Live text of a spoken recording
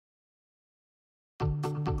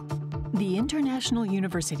The International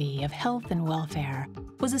University of Health and Welfare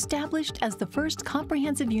was established as the first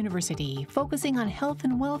comprehensive university focusing on health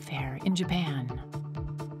and welfare in Japan.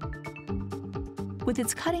 With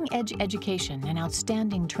its cutting-edge education and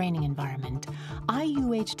outstanding training environment,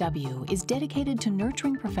 IUHW is dedicated to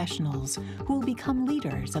nurturing professionals who will become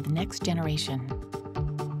leaders of the next generation.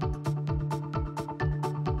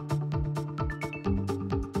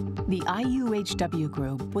 The IUHW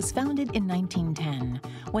Group was founded in 1910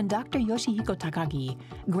 when Dr. Yoshihiko Takagi,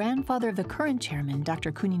 grandfather of the current chairman,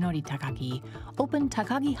 Dr. Kuninori Takagi, opened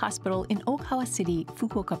Takagi Hospital in Okawa City,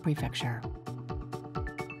 Fukuoka Prefecture.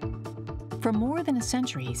 For more than a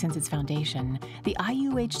century since its foundation, the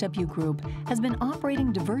IUHW Group has been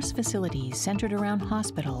operating diverse facilities centered around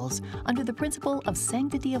hospitals under the principle of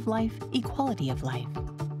sanctity of life, equality of life.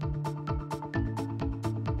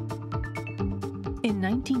 In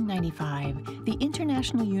 1995, the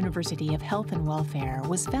International University of Health and Welfare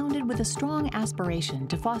was founded with a strong aspiration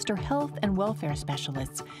to foster health and welfare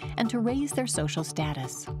specialists and to raise their social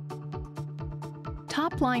status.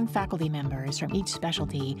 Top-line faculty members from each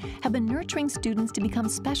specialty have been nurturing students to become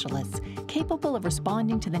specialists capable of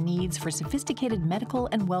responding to the needs for sophisticated medical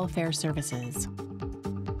and welfare services.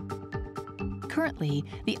 Currently,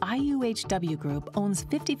 the IUHW Group owns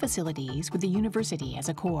 50 facilities with the university as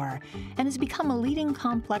a core and has become a leading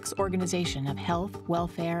complex organization of health,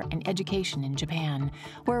 welfare, and education in Japan,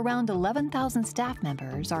 where around 11,000 staff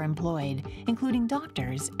members are employed, including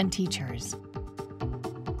doctors and teachers.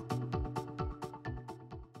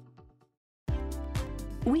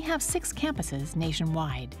 We have 6 campuses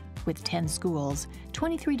nationwide, with 10 schools,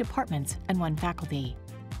 23 departments, and 1 faculty.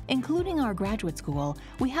 Including our graduate school,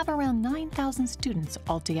 we have around 9,000 students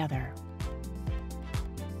altogether.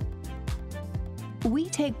 We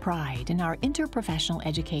take pride in our interprofessional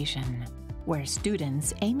education, where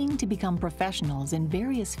students aiming to become professionals in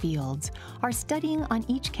various fields are studying on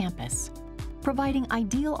each campus, providing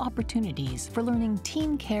ideal opportunities for learning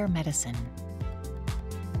team care medicine.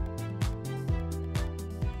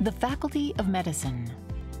 The Faculty of Medicine,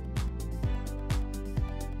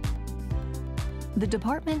 the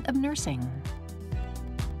Department of Nursing,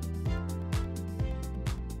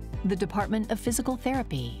 the Department of Physical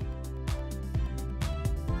Therapy,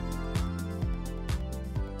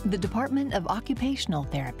 the Department of Occupational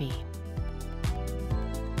Therapy,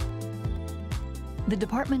 the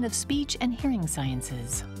Department of Speech and Hearing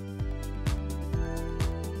Sciences,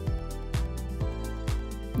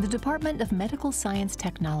 the Department of Medical Science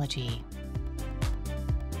Technology,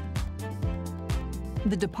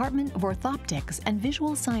 the Department of Orthoptics and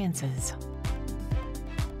Visual Sciences,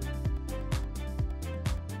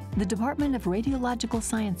 the Department of Radiological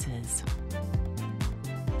Sciences,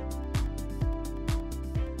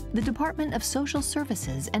 the Department of Social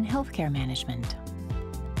Services and Healthcare Management,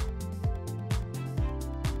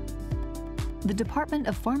 the Department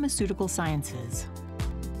of Pharmaceutical Sciences,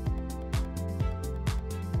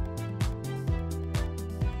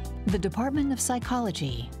 the Department of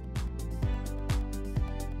Psychology,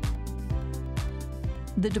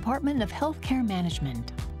 the Department of Healthcare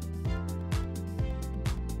Management.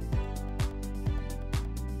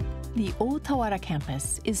 The Otawara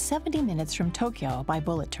campus is 70 minutes from Tokyo by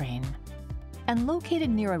bullet train and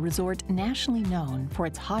located near a resort nationally known for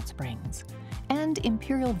its hot springs and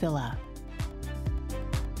Imperial Villa.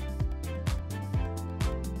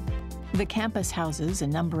 The campus houses a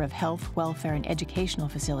number of health, welfare, and educational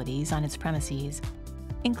facilities on its premises,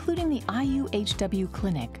 including the IUHW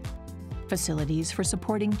Clinic, facilities for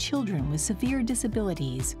supporting children with severe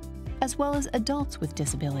disabilities, as well as adults with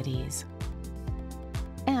disabilities,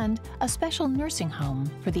 and a special nursing home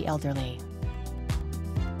for the elderly.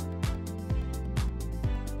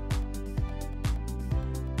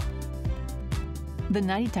 The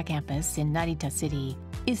Narita campus in Narita City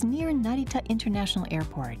is near Narita International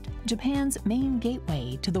Airport, Japan's main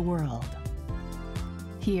gateway to the world.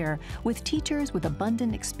 Here, with teachers with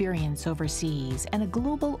abundant experience overseas and a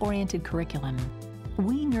global-oriented curriculum,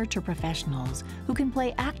 we nurture professionals who can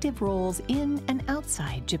play active roles in and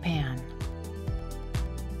outside Japan.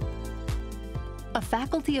 A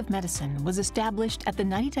Faculty of Medicine was established at the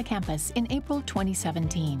Narita campus in April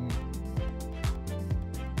 2017.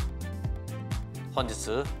 本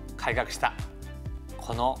日開学した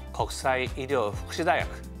この国際医療福祉大学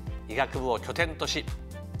医学部を拠点とし、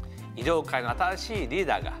医療界の新しいリー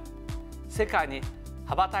ダーが世界に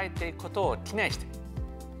羽ばたいていくことを記念して、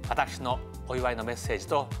私のお祝いのメッセージ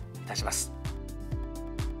といたします。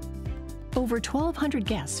Over 1,200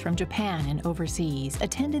 guests from Japan and overseas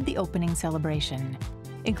attended the opening celebration,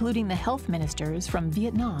 including the health ministers from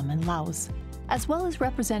Vietnam and Laos, as well as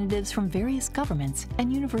representatives from various governments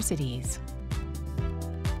and universities.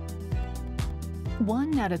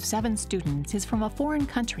 1 out of 7 students is from a foreign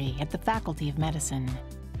country at the Faculty of Medicine.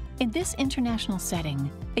 In this international setting,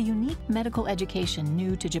 a unique medical education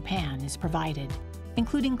new to Japan is provided,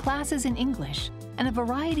 including classes in English and a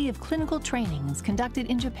variety of clinical trainings conducted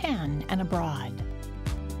in Japan and abroad.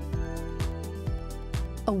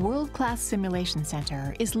 A world-class simulation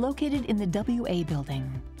center is located in the WA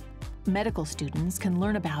building. Medical students can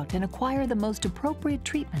learn about and acquire the most appropriate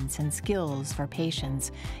treatments and skills for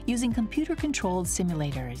patients using computer-controlled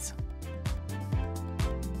simulators.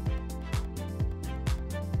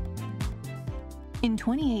 In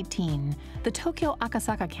 2018, the Tokyo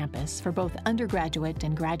Akasaka campus for both undergraduate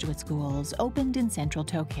and graduate schools opened in central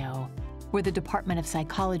Tokyo, where the Department of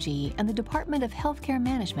Psychology and the Department of Healthcare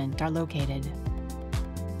Management are located.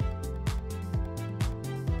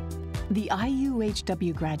 The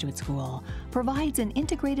IUHW Graduate School provides an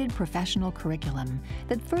integrated professional curriculum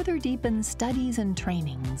that further deepens studies and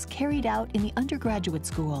trainings carried out in the undergraduate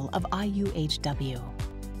school of IUHW.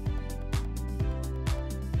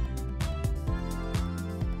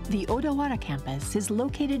 The Odawara campus is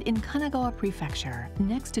located in Kanagawa Prefecture,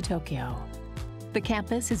 next to Tokyo. The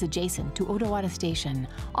campus is adjacent to Odawara Station,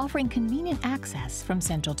 offering convenient access from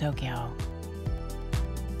central Tokyo.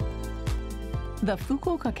 The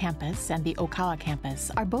Fukuoka campus and the Okawa campus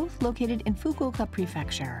are both located in Fukuoka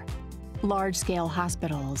Prefecture. Large-scale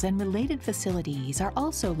hospitals and related facilities are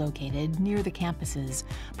also located near the campuses,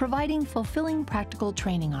 providing fulfilling practical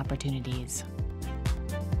training opportunities.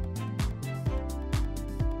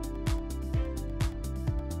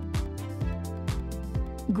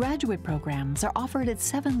 Graduate programs are offered at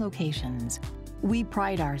 7 locations. We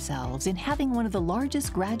pride ourselves in having one of the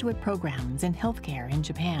largest graduate programs in healthcare in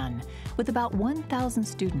Japan, with about 1,000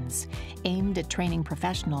 students, aimed at training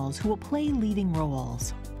professionals who will play leading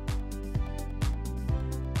roles.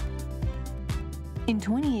 In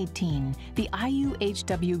 2018, the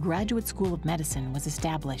IUHW Graduate School of Medicine was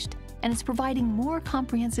established and is providing more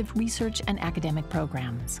comprehensive research and academic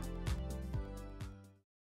programs.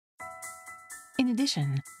 In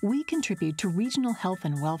addition, we contribute to regional health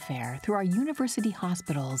and welfare through our university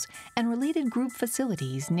hospitals and related group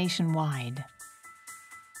facilities nationwide.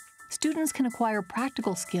 Students can acquire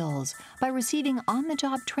practical skills by receiving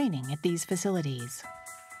on-the-job training at these facilities.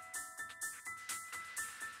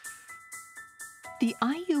 The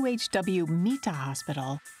IUHW Mita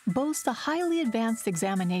Hospital boasts a highly advanced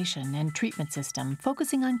examination and treatment system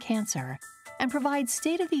focusing on cancer and provides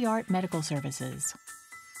state-of-the-art medical services.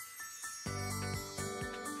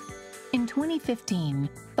 In 2015,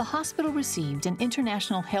 the hospital received an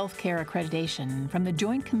International Healthcare Accreditation from the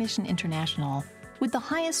Joint Commission International with the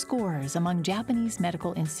highest scores among Japanese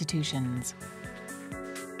medical institutions.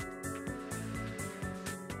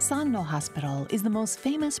 Sanno Hospital is the most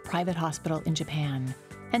famous private hospital in Japan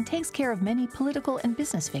and takes care of many political and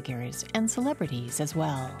business figures and celebrities as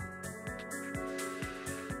well.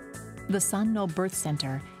 The Sanno Birth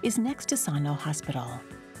Center is next to Sanno Hospital.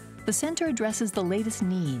 The center addresses the latest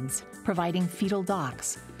needs, providing fetal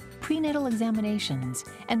docks, prenatal examinations,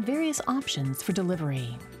 and various options for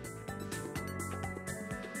delivery.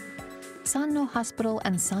 Sanno Hospital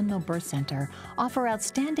and Sanno Birth Center offer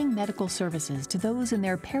outstanding medical services to those in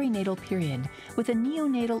their perinatal period with a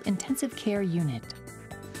neonatal intensive care unit.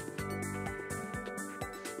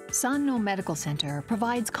 Sanno Medical Center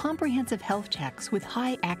provides comprehensive health checks with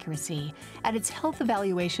high accuracy at its Health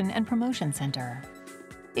Evaluation and Promotion Center.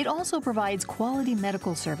 It also provides quality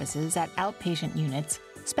medical services at outpatient units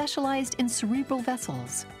specialized in cerebral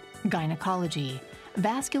vessels, gynecology,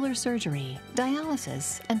 vascular surgery,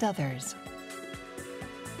 dialysis, and others.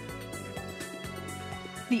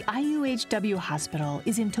 The IUHW Hospital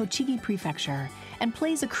is in Tochigi Prefecture and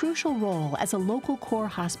plays a crucial role as a local core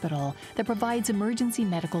hospital that provides emergency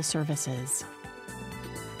medical services.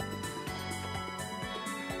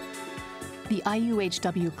 The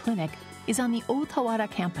IUHW Clinic is on the Otawara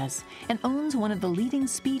campus and owns one of the leading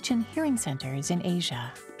speech and hearing centers in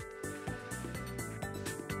Asia.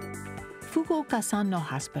 Fukuoka Sanno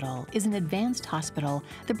Hospital is an advanced hospital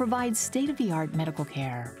that provides state-of-the-art medical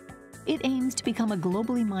care. It aims to become a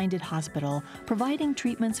globally minded hospital, providing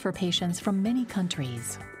treatments for patients from many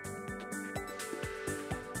countries.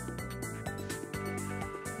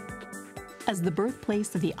 As the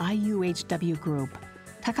birthplace of the IUHW Group,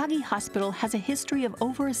 Takagi Hospital has a history of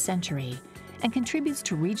over a century and contributes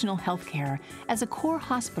to regional healthcare as a core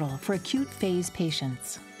hospital for acute phase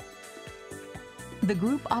patients. The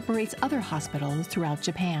group operates other hospitals throughout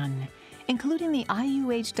Japan, including the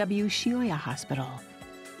IUHW Shioya Hospital,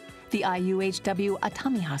 the IUHW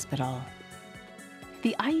Atami Hospital,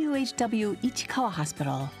 the IUHW Ichikawa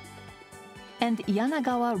Hospital, and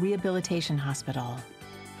Yanagawa Rehabilitation Hospital.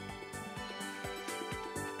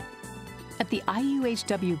 At the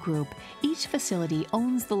IUHW Group, each facility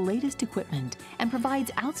owns the latest equipment and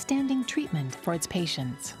provides outstanding treatment for its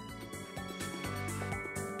patients.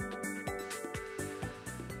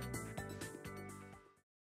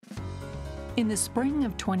 In the spring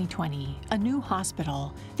of 2020, a new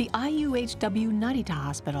hospital, the IUHW Narita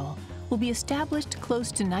Hospital, will be established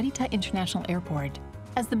close to Narita International Airport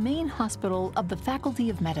as the main hospital of the Faculty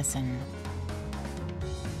of Medicine.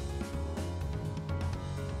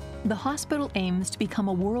 The hospital aims to become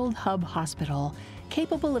a world hub hospital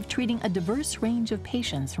capable of treating a diverse range of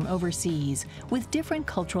patients from overseas with different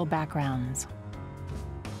cultural backgrounds.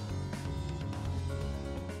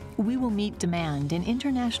 We will meet demand in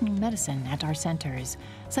international medicine at our centers,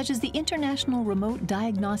 such as the International Remote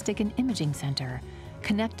Diagnostic and Imaging Center,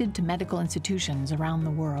 connected to medical institutions around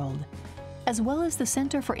the world, as well as the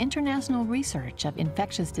Center for International Research of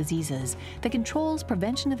Infectious Diseases that controls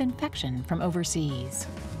prevention of infection from overseas.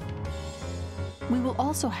 We will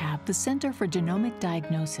also have the Center for Genomic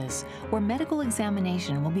Diagnosis, where medical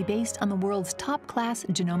examination will be based on the world's top-class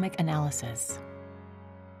genomic analysis.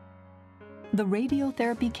 The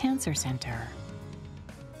Radiotherapy Cancer Center,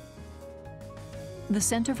 the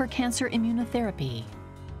Center for Cancer Immunotherapy,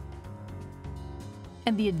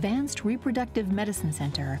 and the Advanced Reproductive Medicine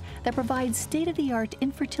Center that provides state-of-the-art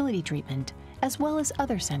infertility treatment, as well as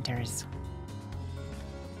other centers.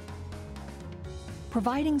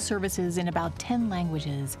 Providing services in about 10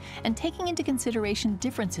 languages and taking into consideration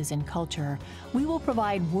differences in culture, we will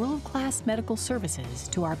provide world-class medical services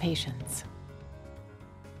to our patients.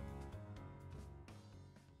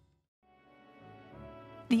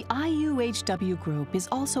 The IUHW Group is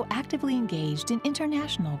also actively engaged in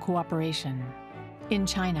international cooperation. In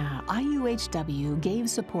China, IUHW gave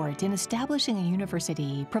support in establishing a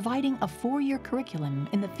university providing a 4-year curriculum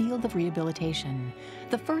in the field of rehabilitation,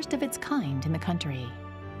 the first of its kind in the country.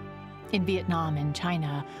 In Vietnam and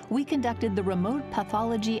China, we conducted the Remote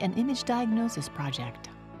Pathology and Image Diagnosis Project.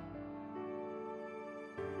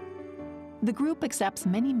 The group accepts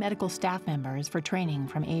many medical staff members for training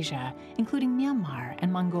from Asia, including Myanmar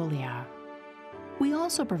and Mongolia. We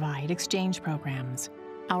also provide exchange programs.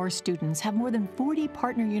 Our students have more than 40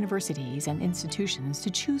 partner universities and institutions to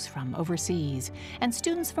choose from overseas, and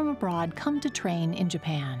students from abroad come to train in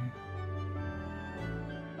Japan.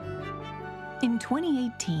 In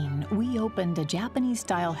 2018, we opened a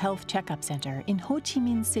Japanese-style health checkup center in Ho Chi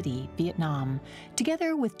Minh City, Vietnam,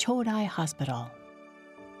 together with Chodai Hospital.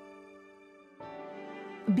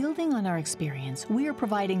 Building on our experience, we are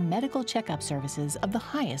providing medical checkup services of the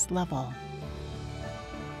highest level.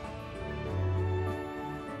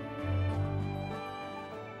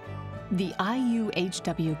 The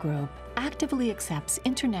IUHW Group actively accepts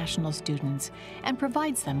international students and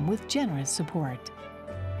provides them with generous support.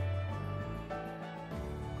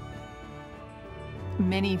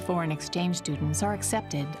 Many foreign exchange students are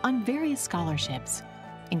accepted on various scholarships,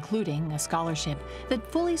 including a scholarship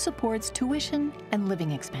that fully supports tuition and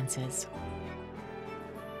living expenses.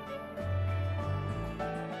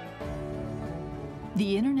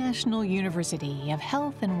 The International University of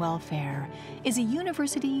Health and Welfare is a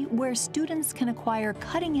university where students can acquire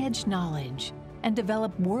cutting-edge knowledge and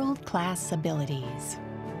develop world-class abilities.